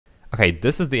Okay,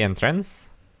 this is the entrance.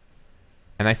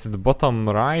 And I said bottom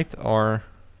right or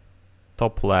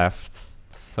top left.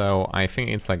 So I think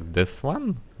it's like this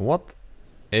one. What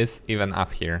is even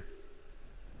up here?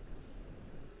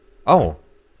 Oh,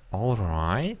 all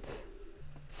right.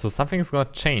 So something's gonna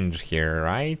change here,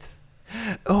 right?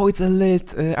 Oh, it's a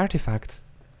lit artifact.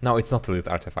 No, it's not a lit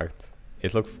artifact.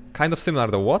 It looks kind of similar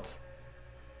to what?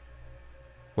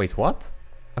 Wait, what?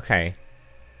 Okay.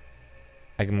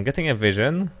 I'm getting a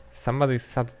vision. Somebody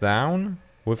sat down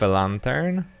with a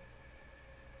lantern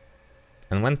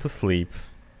and went to sleep.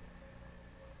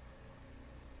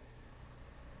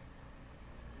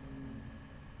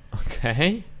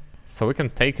 Okay. So we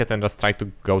can take it and just try to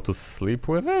go to sleep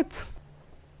with it?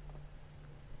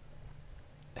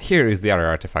 Here is the other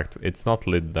artifact. It's not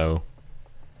lit though.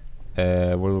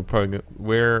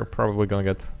 We're probably gonna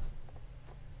get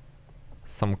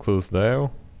some clues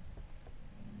though.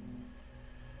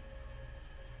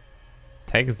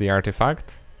 Takes the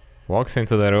artifact, walks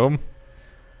into the room,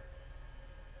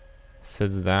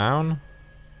 sits down,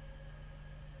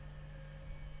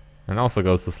 and also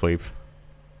goes to sleep.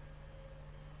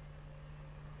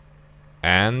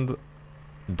 And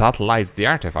that lights the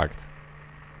artifact.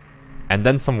 And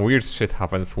then some weird shit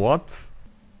happens. What?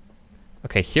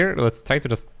 Okay, here, let's try to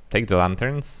just take the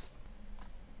lanterns.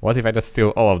 What if I just steal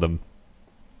all of them?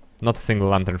 Not a single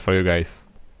lantern for you guys.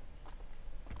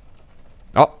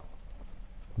 Oh!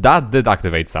 That did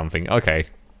activate something, okay.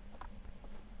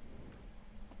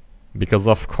 Because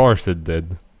of course it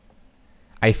did.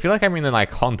 I feel like I'm in a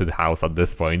like haunted house at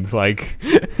this point, like...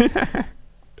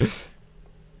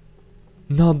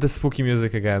 Not the spooky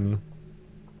music again.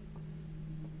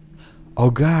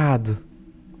 Oh god!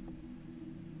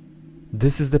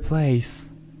 This is the place.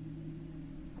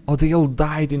 Oh, they all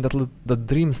died in that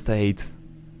dream state.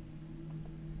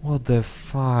 What the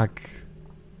fuck?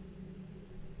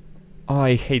 Oh,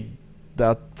 I hate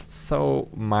that so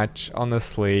much,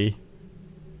 honestly.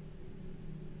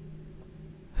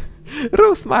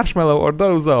 Roast marshmallow or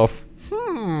doze off.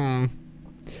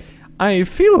 I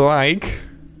feel like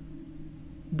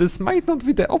this might not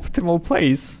be the optimal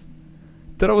place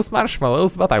to roast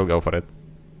marshmallows, but I'll go for it.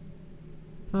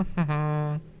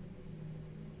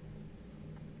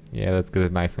 Yeah, let's get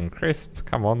it nice and crisp.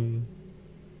 Come on.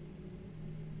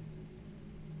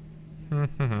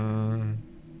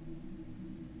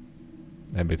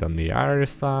 A bit on the other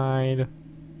side.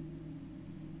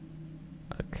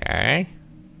 Okay.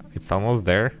 It's almost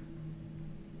there.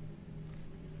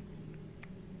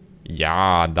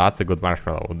 Yeah, that's a good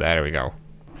marshmallow. There we go.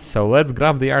 So let's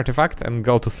grab the artifact and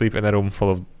go to sleep in a room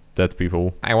full of dead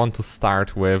people. I want to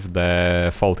start with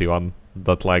the faulty one.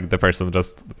 That like the person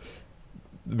just...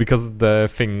 Because the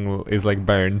thing is like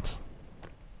burned.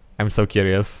 I'm so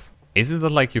curious. Is it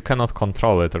that like you cannot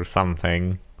control it or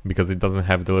something? Because it doesn't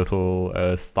have the little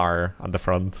star at the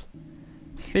front.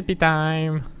 Sleepy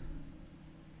time.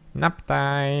 Nap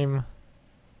time.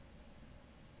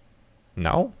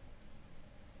 No?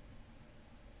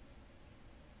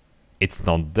 It's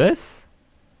not this?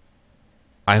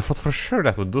 I thought for sure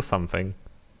that would do something.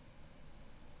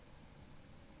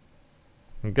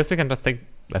 I guess we can just take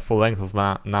a full length of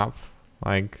nap,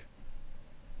 like...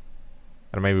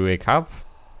 Or maybe wake up?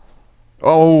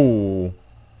 Oh!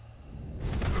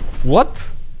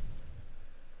 What?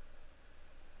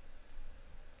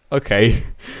 Okay.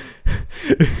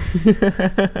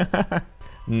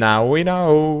 Now we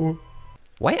know.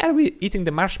 Why are we eating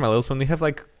the marshmallows when we have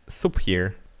like soup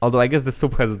here? Although I guess the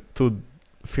soup has 2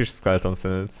 fish skeletons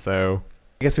in it, so...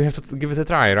 I guess we have to give it a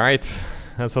try, right?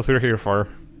 That's what we're here for.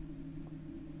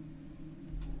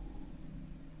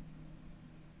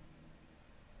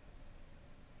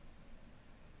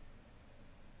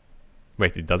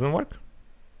 Wait, it doesn't work?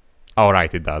 Oh,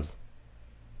 right, it does.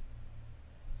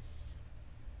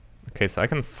 Okay, so I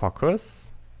can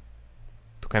focus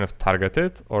to kind of target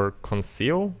it or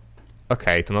conceal.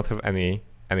 Okay, to not have any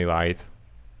light.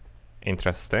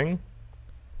 Interesting.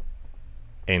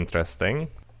 Interesting.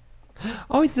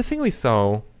 Oh, it's the thing we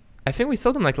saw. I think we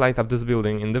saw them like light up this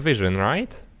building in the vision,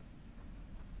 right?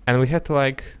 And we had to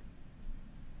like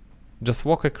just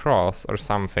walk across or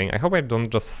something. I hope I don't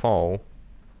just fall.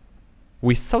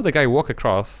 We saw the guy walk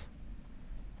across.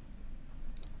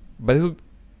 But it would...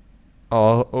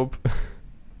 Oh, oh.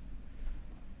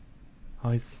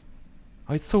 Oh, it's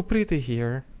so pretty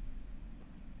here.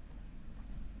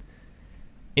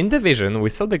 In the vision, we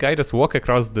saw the guy just walk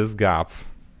across this gap.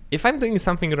 If I'm doing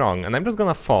something wrong and I'm just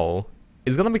gonna fall,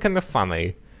 it's gonna be kind of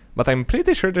funny. But I'm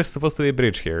pretty sure there's supposed to be a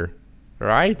bridge here.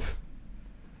 Right?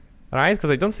 Right?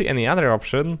 Because I don't see any other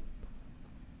option.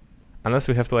 Unless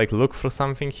we have to like look through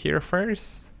something here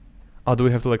first. Oh, do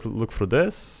we have to like look through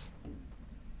this?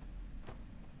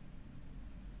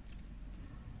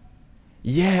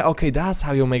 Yeah, okay, that's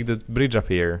how you make the bridge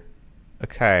appear.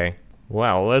 Okay.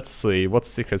 Well, let's see. What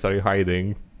secrets are you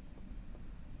hiding?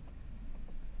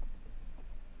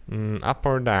 Up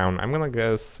or down? I'm gonna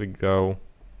guess we go...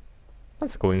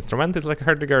 That's a cool instrument. It's like a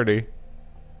hurdy-gurdy.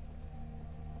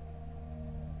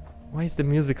 Why is the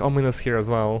music ominous here as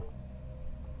well?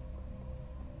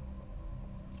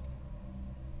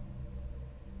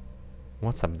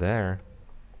 What's up there?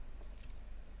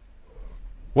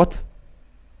 What?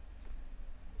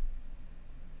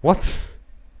 What?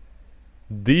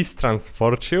 These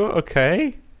transport you?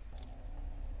 Okay.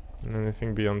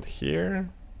 Anything beyond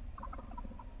here?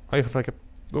 Oh, you have like a...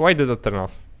 Why did that turn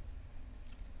off?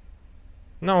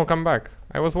 No, come back.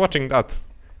 I was watching that.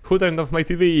 Who turned off my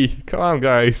TV? Come on,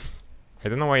 guys. I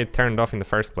don't know why it turned off in the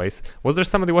first place. Was there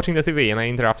somebody watching the TV and I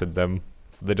interrupted them?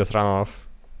 So they just ran off.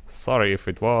 Sorry if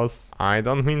it was. I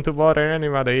don't mean to bother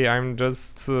anybody. I'm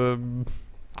just...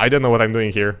 I don't know what I'm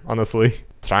doing here, honestly.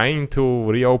 Trying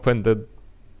to reopen the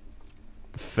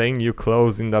thing you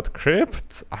closed in that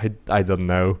crypt? I don't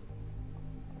know.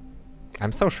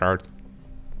 I'm so short.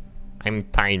 I'm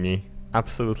tiny.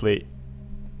 Absolutely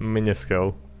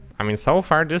minuscule. I mean, so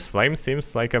far this flame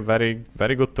seems like a very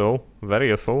good tool. Very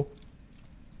useful.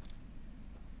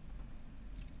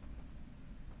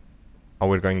 Oh,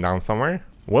 we're going down somewhere?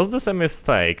 Was this a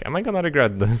mistake? Am I gonna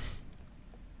regret this?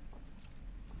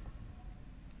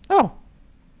 Oh.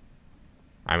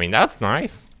 I mean, that's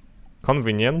nice.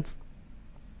 Convenient.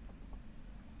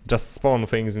 Just spawn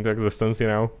things into existence, you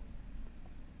know.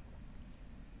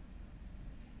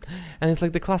 And it's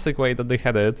like the classic way that they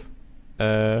had it.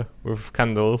 With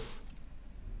candles.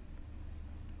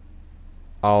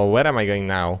 Oh, where am I going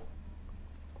now?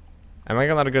 Am I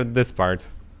gonna regret this part?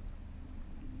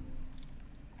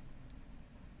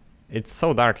 It's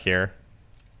so dark here.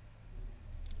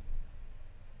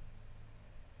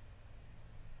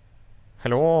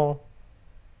 Hello?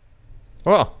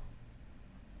 Oh!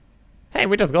 Hey,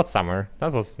 we just got somewhere.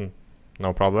 That was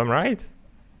no problem, right?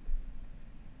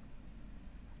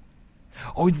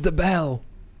 Oh, it's the bell!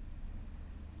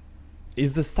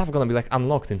 Is the stuff gonna be like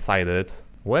unlocked inside it?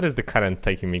 Where is the current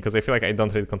taking me? Because I feel like I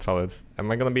don't really control it.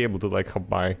 Am I gonna be able to like hop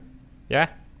by? Yeah?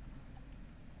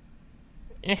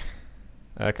 Eh.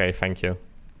 Okay, thank you.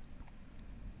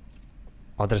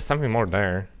 Oh, there's something more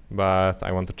there. But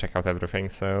I want to check out everything,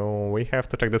 so we have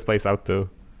to check this place out too.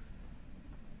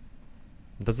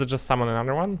 Does it just summon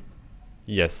another one?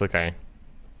 Yes, okay.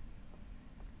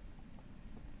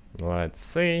 Let's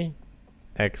see.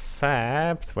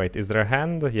 Except... Wait, is there a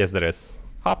hand? Yes, there is.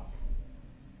 Hop.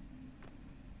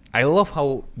 I love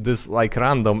how this, like,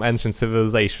 random ancient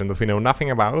civilization that we know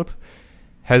nothing about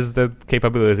has the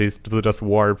capabilities to just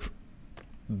warp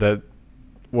the...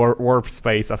 warp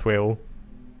space at will.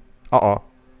 Uh-oh.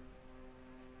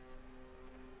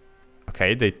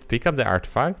 Okay, they pick up the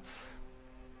artifacts.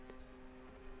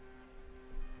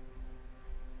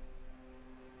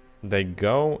 They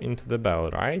go into the bell,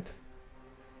 right?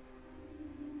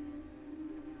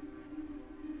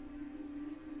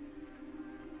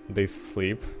 They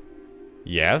sleep.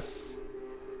 Yes.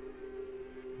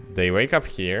 They wake up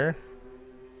here.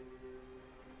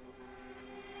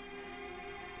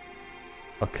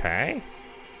 Okay.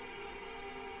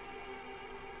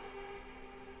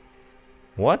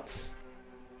 What?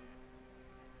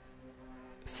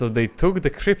 So they took the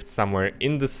crypt somewhere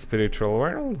in the spiritual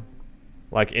world?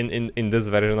 Like in this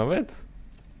version of it?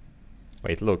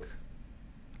 Wait, look.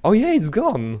 Oh yeah, it's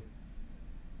gone!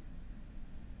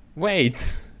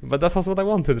 Wait, but that was what I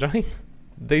wanted, right?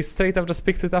 They straight up just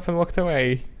picked it up and walked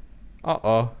away.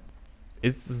 Uh-oh.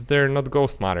 Is there not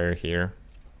ghost matter here?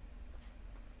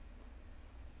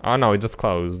 Oh no, it just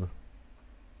closed.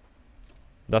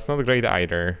 That's not great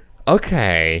either.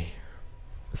 Okay.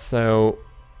 So...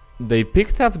 they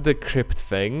picked up the crypt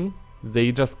thing.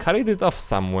 They just carried it off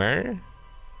somewhere.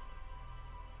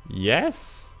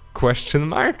 Yes? Question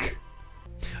mark?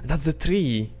 That's the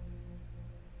tree.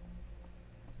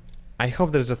 I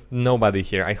hope there's just nobody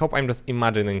here. I hope I'm just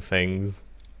imagining things.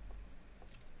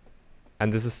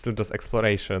 And this is still just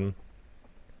exploration.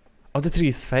 Oh, the tree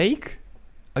is fake?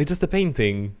 Oh, it's just a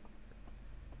painting.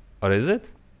 Or is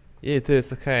it? Yeah, it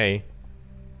is, okay.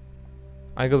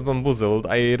 I got bamboozled.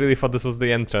 I really thought this was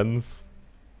the entrance.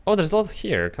 Oh, there's a lot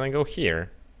here. Can I go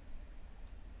here?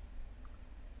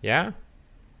 Yeah?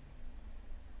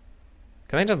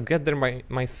 Can I just get there by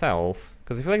myself?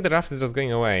 Because I feel like the raft is just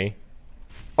going away.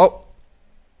 Oh!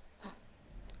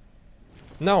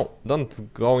 No,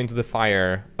 don't go into the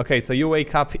fire. Okay, so you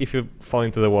wake up if you fall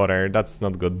into the water. That's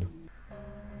not good.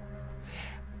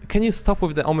 Can you stop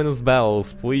with the ominous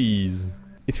bells, please?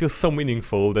 It feels so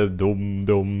meaningful, that dum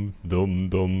dum dum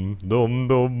dum dum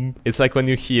dum. It's like when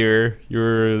you hear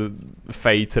your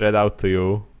fate read out to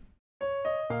you.